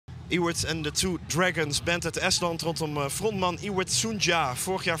Ewert en de Two Dragons, band uit Estland rondom frontman Ewert Sunja.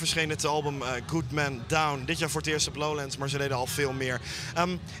 Vorig jaar verscheen het album Good Man Down. Dit jaar voor het eerst op Lowlands, maar ze deden al veel meer.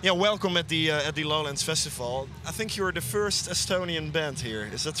 Welcome at the Lowlands Festival. I think you're the first Estonian band here.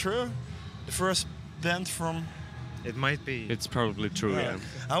 Is that true? The first band from... It might be. It's probably true, yeah.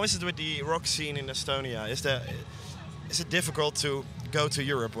 How is it with the rock scene in Estonia? Is it difficult to go to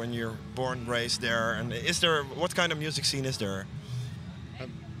Europe when you're born and raised there? And what kind of music scene is there?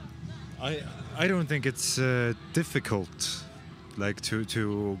 I don't think it's difficult, like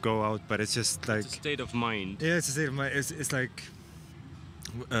to go out, but it's just like it's a state of mind. Yeah, it's a state of mind. It's like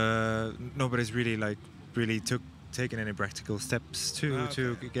nobody's really taken any practical steps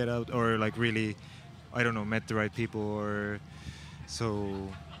to get out, or like really, I don't know, met the right people, or so.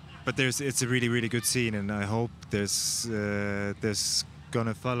 But it's a really good scene, and I hope there's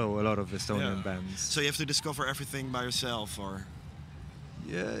gonna follow a lot of Estonian bands. So you have to discover everything by yourself, or?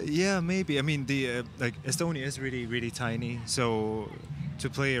 Yeah, maybe. I mean, the Estonia is really tiny, so to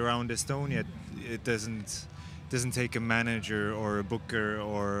play around Estonia, it doesn't take a manager or a booker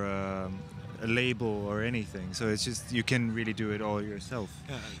or a label or anything. So it's just you can really do it all yourself.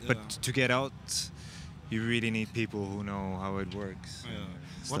 Yeah. But to get out, you really need people who know how it works. Yeah.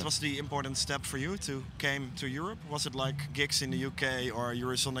 What was the important step for you to came to Europe? Was it like gigs in the UK or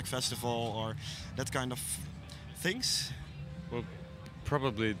Eurosonic Festival or that kind of things? Well,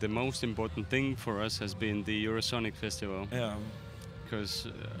 probably the most important thing for us has been the Eurosonic Festival. Yeah. Because,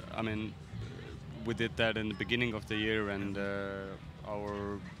 we did that in the beginning of the year, and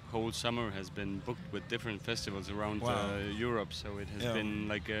our whole summer has been booked with different festivals around Europe. So it has been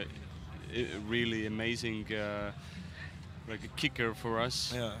like a really amazing, like a kicker for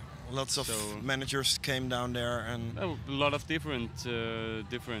us. Yeah. Lots of managers came down there, and a lot of different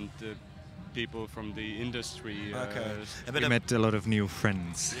people from the industry. We met a lot of new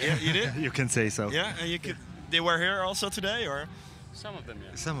friends. Yeah, you did? You can say so. Yeah, and they were here also today, or? Some of them,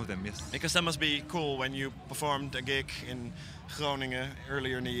 yeah. Some of them, yes. Because that must be cool when you performed a gig in Groningen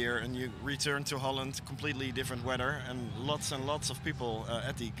earlier in the year and you returned to Holland, completely different weather, and lots of people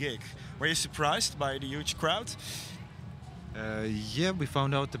at the gig. Were you surprised by the huge crowd? Yeah, we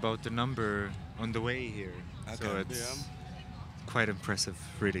found out about the number on the way here. Okay. So it's quite impressive,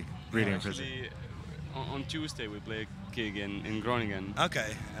 really impressive. Actually, on Tuesday we play a gig in Groningen.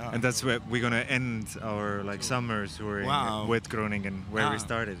 Okay. And that's where we're gonna end our summer touring with Groningen, where we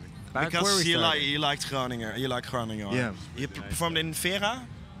started. Because you liked Groningen. You like Groningen. Yeah. You performed in Vera?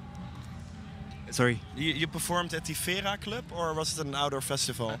 Sorry? You performed at the Vera Club, or was it an outdoor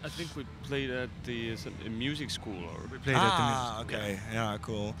festival? I think we played at the music school. We played at the music school. Okay. Yeah,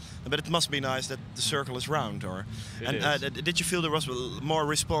 cool. But it must be nice that the circle is round, or? Did you feel there was more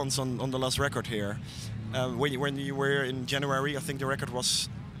response on the last record here? When you were in January, I think the record was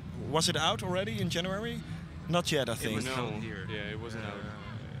it out already in January? Not yet, I think. It was out here. Yeah, it wasn't out.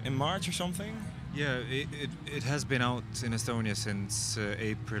 In March or something? Yeah, it has been out in Estonia since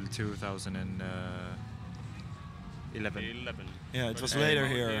April 2011. Yeah, it was later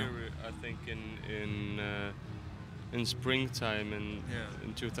here. I think in springtime in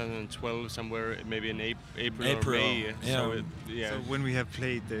 2012, somewhere maybe in April or May. Yeah. So when we have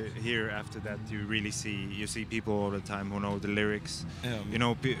played here after that, you really see people all the time who know the lyrics. Yeah. You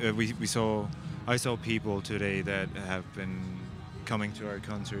know, I saw people today that have been coming to our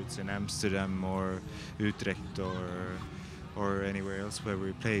concerts in Amsterdam or Utrecht or anywhere else where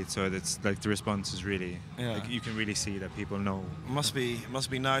we played. So that's like the response is really like you can really see that people know. Must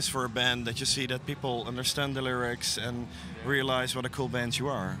be nice for a band that you see that people understand the lyrics and realize what a cool band you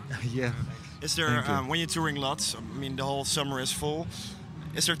are. Yeah. Is there when you're touring lots? I mean, the whole summer is full.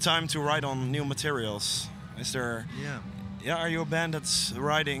 Is there time to write on new materials? Is there? Yeah. Yeah. Are you a band that's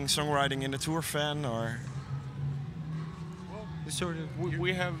songwriting in the tour fan, or? Sort of.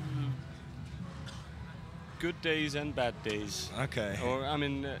 We have good days and bad days. Okay. Or I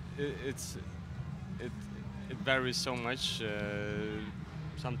mean, it varies so much.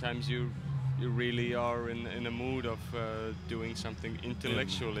 Sometimes you really are in a mood of doing something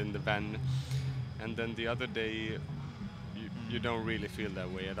intellectual in the band, and then the other day you don't really feel that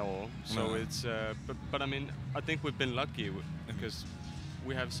way at all. So it's but I mean, I think we've been lucky because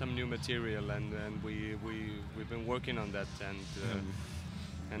we have some new material, and we've been working on that,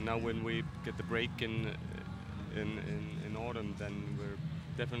 and now when we get the break in autumn, then we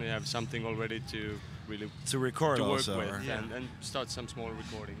definitely have something already to really record to work also, with and start some small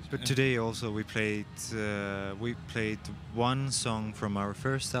recordings. But today also we played one song from our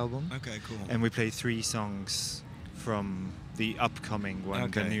first album. Okay, cool. And we played 3 songs from the upcoming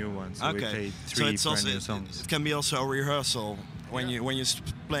one, the new one. So we played 3 brand new songs. It can be also a rehearsal when you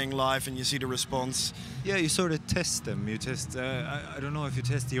playing live and you see the response. Yeah, you sort of test them. You test. I don't know if you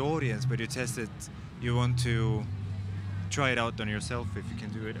test the audience, but you test it. You want to try it out on yourself if you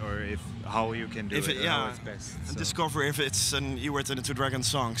can do it, or if how you can do it, or how it's best. And So. discover if it's an Ewert and the Two Dragons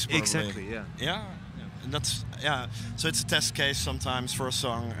songs. Probably. Exactly. Yeah. Yeah. And that's So it's a test case sometimes for a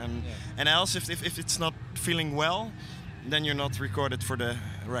song, and else if it's not feeling well, then you're not recorded for the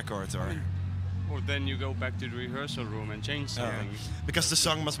record, Or then you go back to the rehearsal room and change something. Because the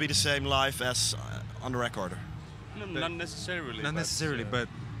song must be the same live as on the record. No, not necessarily. Not necessarily, but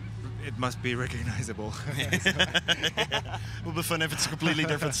it must be recognizable. Will be fun if it's a completely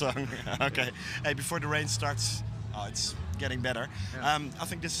different song. Okay. Hey, before the rain starts, it's getting better. Yeah. I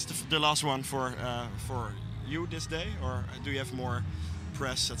think this is the last one for you this day, or do you have more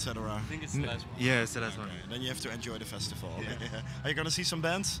press, etc.? I think it's the last one. Yeah, it's the last one. Then you have to enjoy the festival. Yeah. Are you gonna see some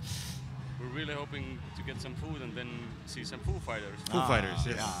bands? We're really hoping to get some food and then see some Foo Fighters. Foo Fighters,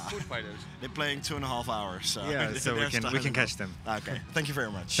 yes. Food Fighters. They're playing 2.5 hours. Yeah, so we can catch them. Okay. Thank you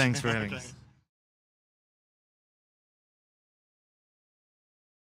very much. Thanks for having Okay. us.